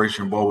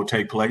Celebration Bowl would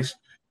take place,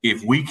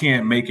 if we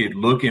can't make it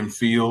look and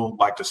feel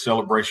like the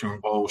Celebration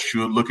Bowl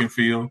should look and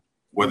feel,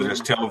 whether that's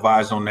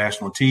televised on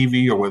national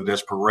TV or whether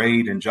that's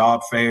parade and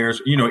job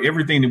fairs,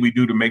 everything that we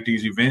do to make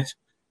these events,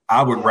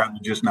 I would rather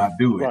just not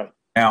do it. Right.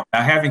 Now,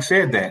 having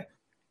said that,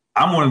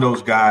 I'm one of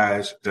those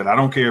guys that I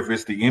don't care if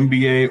it's the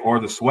NBA or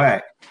the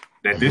SWAC,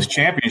 that this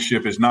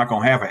championship is not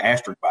going to have an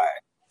asterisk by it.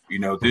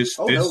 This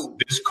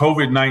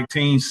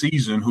COVID-19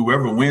 season,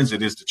 whoever wins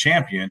it is the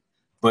champion.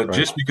 But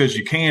just because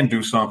you can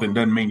do something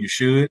doesn't mean you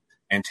should.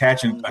 And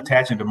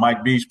attaching to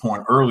Mike B's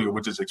point earlier,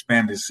 which is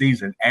expanded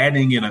season,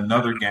 adding in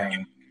another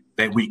game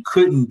that we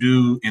couldn't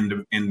do in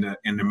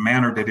the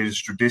manner that it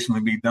is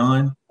traditionally be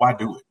done, why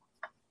do it?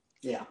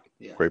 Yeah.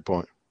 Great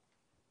point.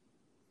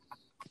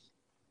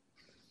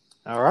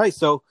 All right,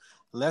 so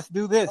let's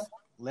do this.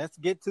 Let's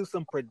get to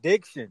some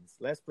predictions.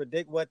 Let's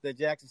predict what the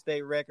Jackson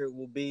State record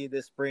will be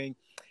this spring.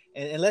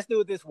 And let's do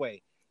it this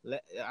way.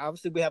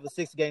 Obviously, we have a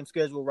 6-game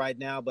schedule right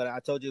now, but I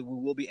told you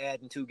we will be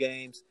adding 2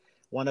 games,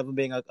 one of them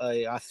being a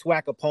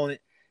SWAC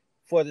opponent.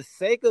 For the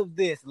sake of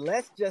this,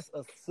 let's just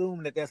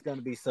assume that that's going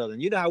to be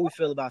Southern. You know how we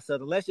feel about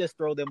Southern. Let's just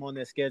throw them on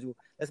their schedule.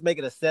 Let's make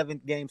it a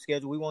 7-game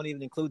schedule. We won't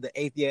even include the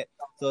 8th yet.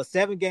 So a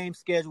 7-game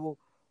schedule.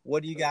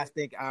 What do you guys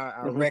think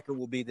our record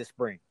will be this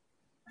spring?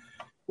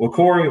 Well,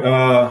 Corey,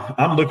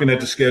 I'm looking at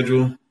the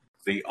schedule.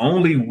 The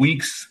only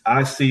weeks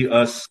I see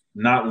us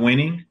not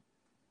winning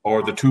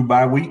are the 2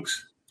 bye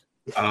weeks.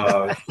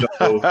 I'm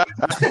going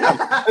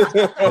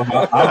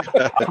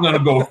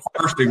to go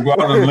first and go out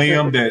on a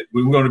limb that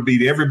we're going to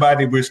beat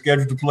everybody we're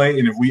scheduled to play,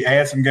 and if we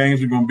add some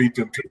games, we're going to beat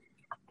them too.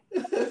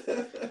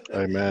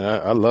 Hey man,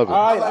 I love it.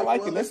 All right, I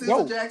like it. Let's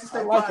go.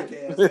 I like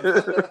it.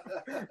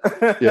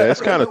 Yeah,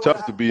 it's kind of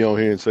tough to be on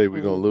here and say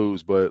we're gonna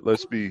lose, but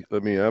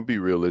I'll be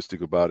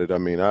realistic about it. I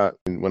mean,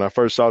 when I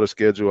first saw the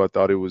schedule, I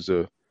thought it was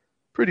a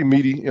pretty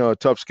meaty,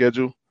 tough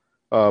schedule,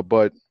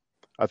 but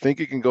I think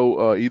it can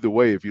go either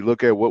way. If you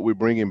look at what we're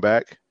bringing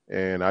back,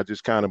 and I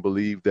just kind of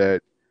believe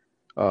that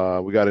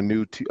we got a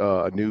new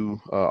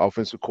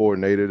offensive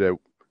coordinator that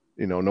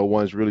no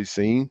one's really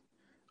seen.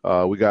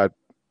 We got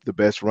the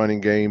best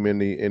running game in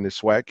the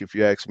SWAC, if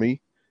you ask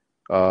me,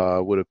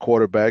 with a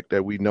quarterback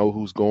that we know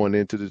who's going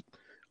into the.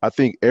 I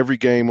think every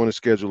game on the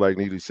schedule, like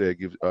Neely said,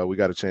 we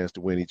got a chance to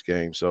win each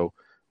game. So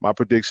my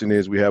prediction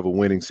is we have a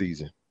winning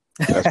season.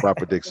 That's my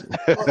prediction.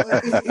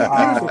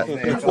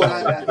 Here's what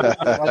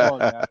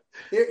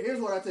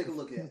I take a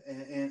look at,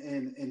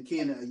 and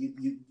Ken,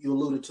 you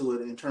alluded to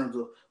it in terms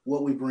of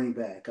what we bring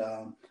back.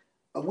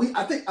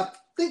 I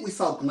think we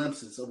saw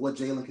glimpses of what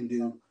Jalen can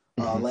do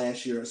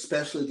last year,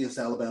 especially against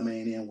Alabama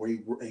A&M, where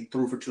he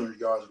threw for 200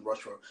 yards and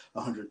rushed for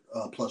 100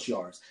 plus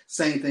yards.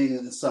 Same thing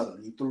in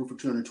Southern. He threw for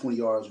 220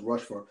 yards and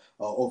rushed for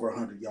over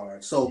 100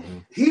 yards. So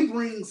he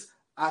brings,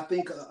 I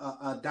think,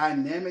 a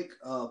dynamic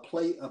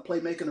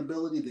playmaking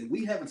ability that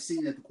we haven't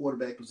seen at the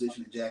quarterback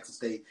position at Jackson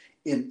State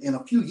in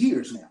a few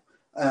years now.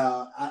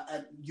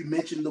 You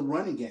mentioned the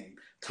running game.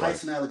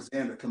 Tyson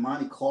Alexander,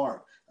 Kamani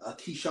Clark,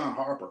 Keyshawn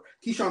Harper.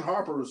 Keyshawn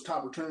Harper was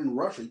top returning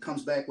rusher. He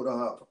comes back with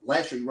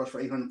last year he rushed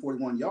for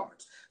 841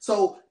 yards.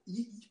 So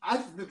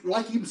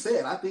like you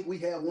said, I think we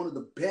have one of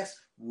the best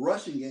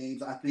rushing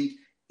games, I think,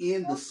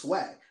 in the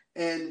SWAC.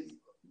 And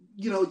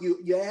you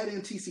add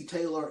in TC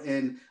Taylor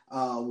and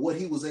what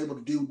he was able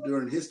to do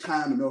during his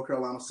time in North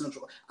Carolina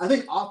Central. I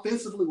think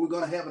offensively we're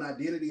going to have an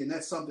identity, and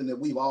that's something that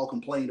we've all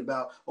complained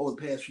about over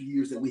the past few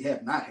years that we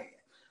have not had.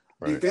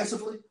 Right.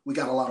 Defensively, we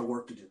got a lot of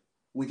work to do.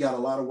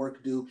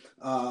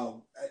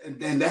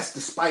 And that's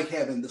despite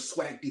having the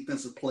SWAC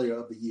Defensive Player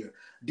of the Year.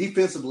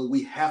 Defensively,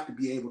 we have to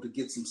be able to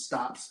get some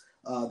stops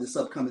this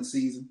upcoming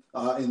season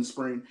in the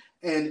spring.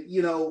 And,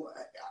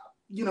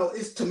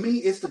 it's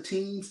the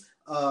teams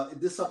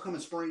this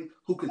upcoming spring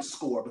who can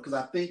score, because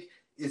I think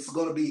it's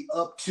going to be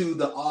up to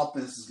the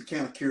offenses to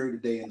kind of carry the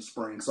day in the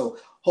spring. So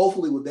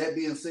hopefully, with that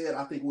being said,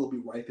 I think we'll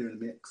be right there in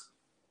the mix.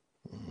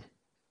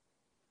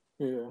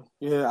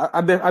 Yeah,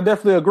 I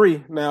definitely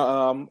agree.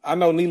 Now, I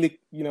know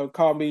Neely,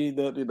 called me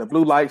the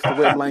blue lights, the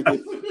wet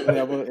blanket,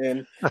 whatever,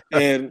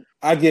 and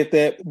I get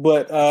that.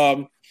 But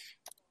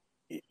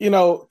in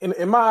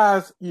my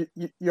eyes,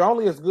 you're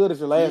only as good as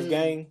your last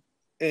game.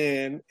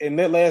 And in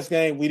that last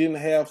game, we didn't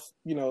have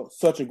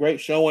such a great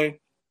showing,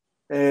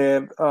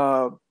 and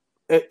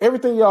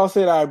everything y'all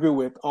said, I agree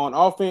with. On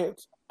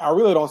offense, I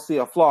really don't see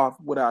a flaw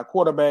with our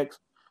quarterbacks,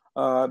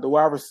 the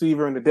wide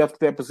receiver, and the depth of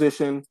that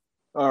position.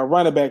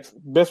 Running backs,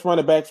 best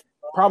running backs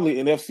probably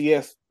in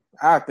FCS,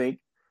 I think.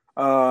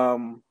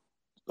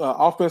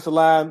 Offensive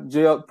line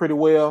gelled pretty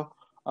well.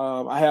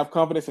 I have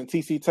confidence in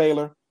TC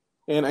Taylor.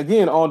 And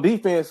again, on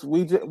defense,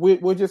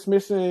 we're just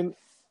missing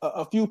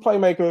a few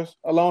playmakers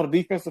along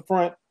the defensive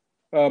front.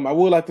 I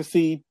would like to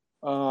see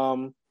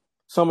some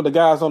of the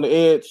guys on the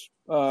edge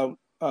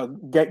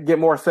get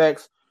more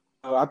sacks.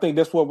 I think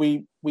that's what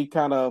we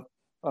kind of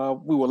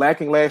we were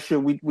lacking last year.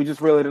 We just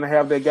really didn't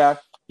have that guy.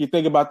 You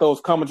think about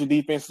those Cumberland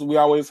defenses, we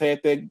always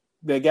had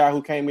that guy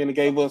who came in and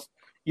gave us,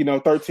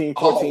 13,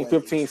 14,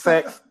 15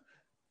 sacks.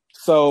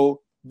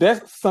 So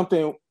that's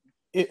something.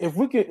 If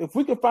we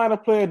could find a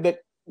player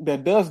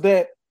that does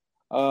that,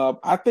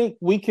 I think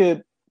we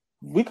could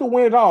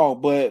win it all.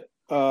 But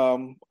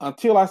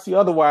until I see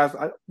otherwise,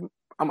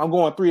 I'm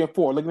going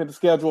 3-4. Looking at the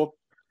schedule,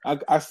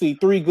 I see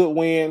 3 good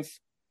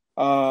wins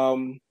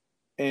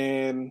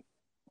and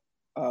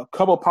a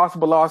couple of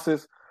possible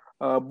losses.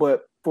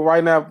 But for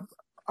right now,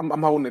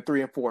 I'm holding it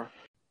 3-4.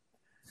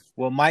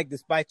 Well, Mike,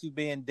 despite you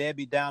being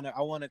Debbie Downer,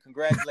 I want to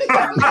congratulate you.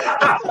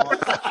 I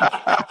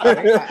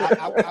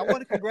want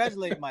to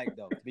congratulate Mike,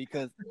 though,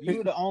 because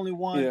you're the only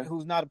one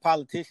who's not a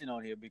politician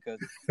on here, because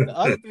the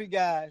other 3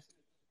 guys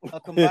are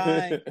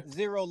combined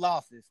 0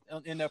 losses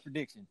in their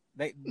prediction.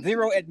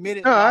 0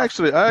 admitted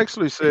losses. I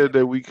actually said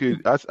that we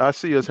could – I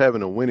see us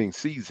having a winning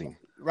season.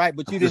 Right,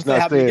 but you didn't say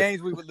how many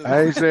games we would lose.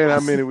 I ain't saying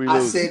how many we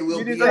lose. I said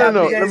we'll be.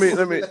 No.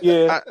 Let me.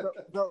 Yeah.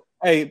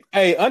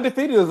 Hey,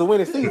 undefeated is a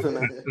winning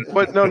season.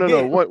 But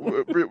no. What?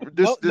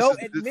 No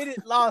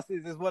admitted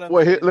losses is what I'm.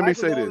 Well, saying. let me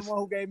say this. The one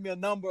who gave me a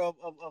number of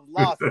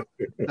losses.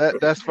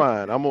 That's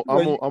fine. I'm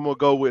gonna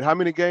go with how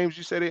many games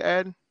you say they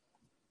adding?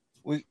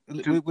 We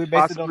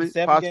based it on a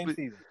 7-game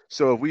season.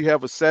 So if we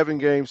have a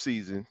 7-game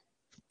season,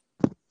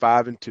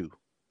 5-2.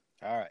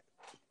 All right.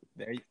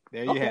 There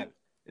you have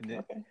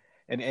it.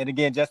 And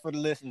again, just for the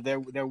listeners,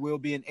 there will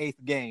be an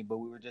 8th game, but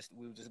we were just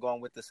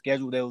going with the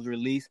schedule that was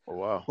released. Oh,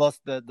 wow.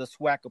 Plus the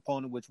SWAC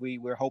opponent, which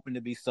we're hoping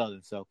to be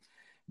Southern. So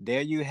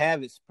there you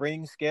have it.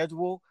 Spring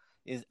schedule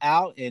is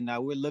out, and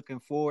we're looking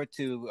forward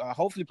to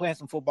hopefully playing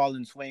some football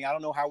in the swing. I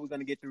don't know how we're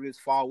going to get through this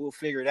fall. We'll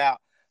figure it out.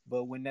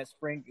 But when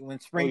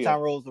springtime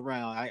rolls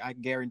around, I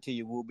guarantee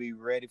you we'll be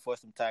ready for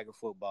some Tiger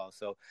football.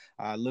 So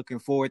looking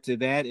forward to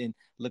that, and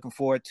looking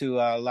forward to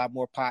a lot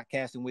more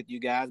podcasting with you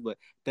guys. But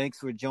thanks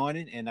for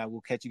joining, and I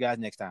will catch you guys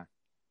next time.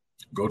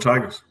 Go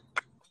Tigers.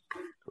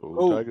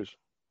 Go Tigers.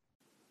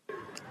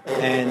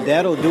 And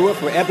that'll do it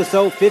for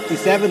episode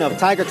 57 of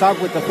Tiger Talk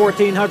with the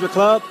 1400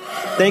 Club.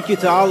 Thank you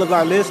to all of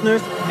our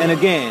listeners. And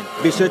again,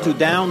 be sure to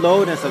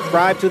download and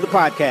subscribe to the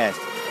podcast.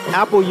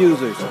 Apple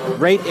users,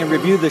 rate and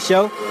review the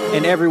show.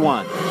 And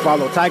everyone,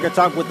 follow Tiger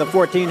Talk with the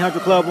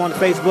 1400 Club on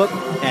Facebook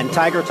and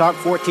Tiger Talk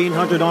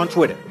 1400 on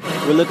Twitter.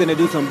 We're looking to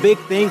do some big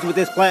things with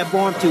this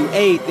platform to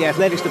aid the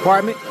athletics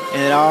department,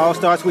 and it all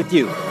starts with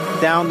you.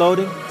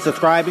 Downloading,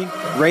 subscribing,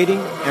 rating,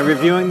 and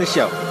reviewing the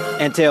show.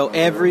 And tell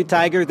every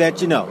Tiger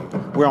that you know.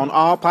 We're on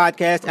all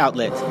podcast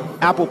outlets,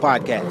 Apple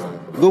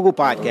Podcasts, Google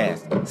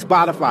Podcasts,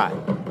 Spotify,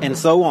 and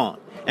so on.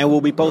 And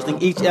we'll be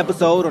posting each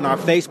episode on our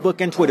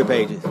Facebook and Twitter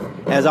pages.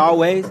 As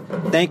always,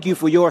 thank you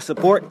for your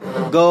support.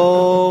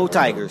 Go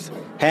Tigers.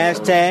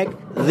 #TheILove.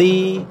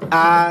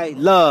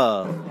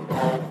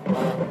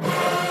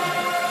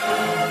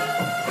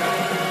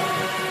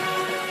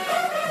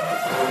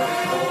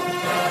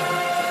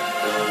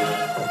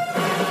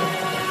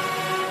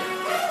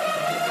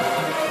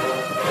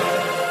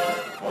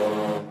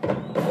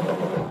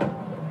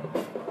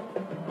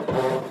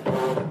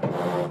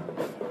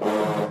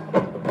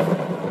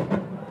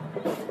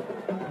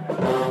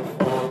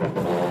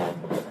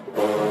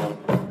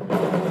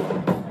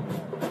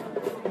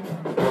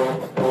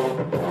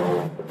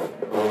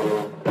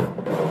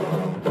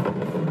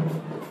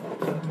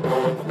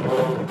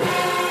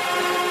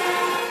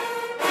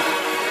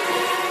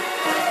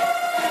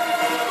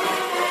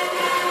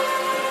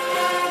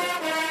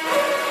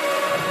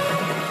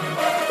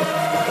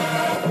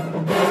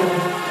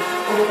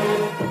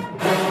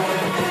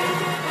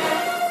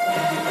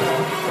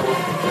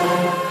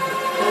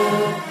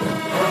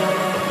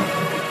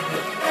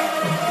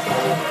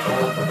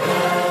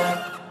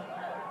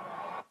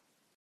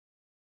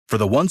 For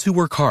the ones who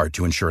work hard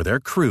to ensure their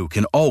crew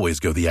can always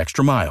go the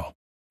extra mile,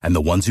 and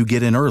the ones who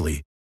get in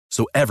early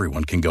so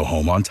everyone can go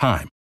home on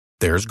time,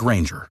 there's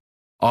Grainger,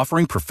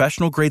 offering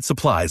professional-grade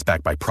supplies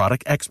backed by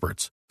product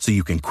experts so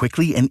you can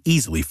quickly and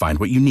easily find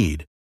what you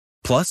need.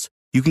 Plus,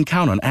 you can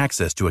count on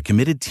access to a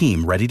committed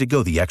team ready to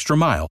go the extra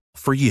mile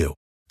for you.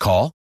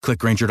 Call, click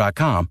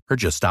Grainger.com, or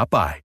just stop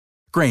by.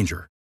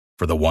 Grainger,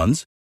 for the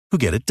ones who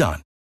get it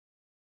done.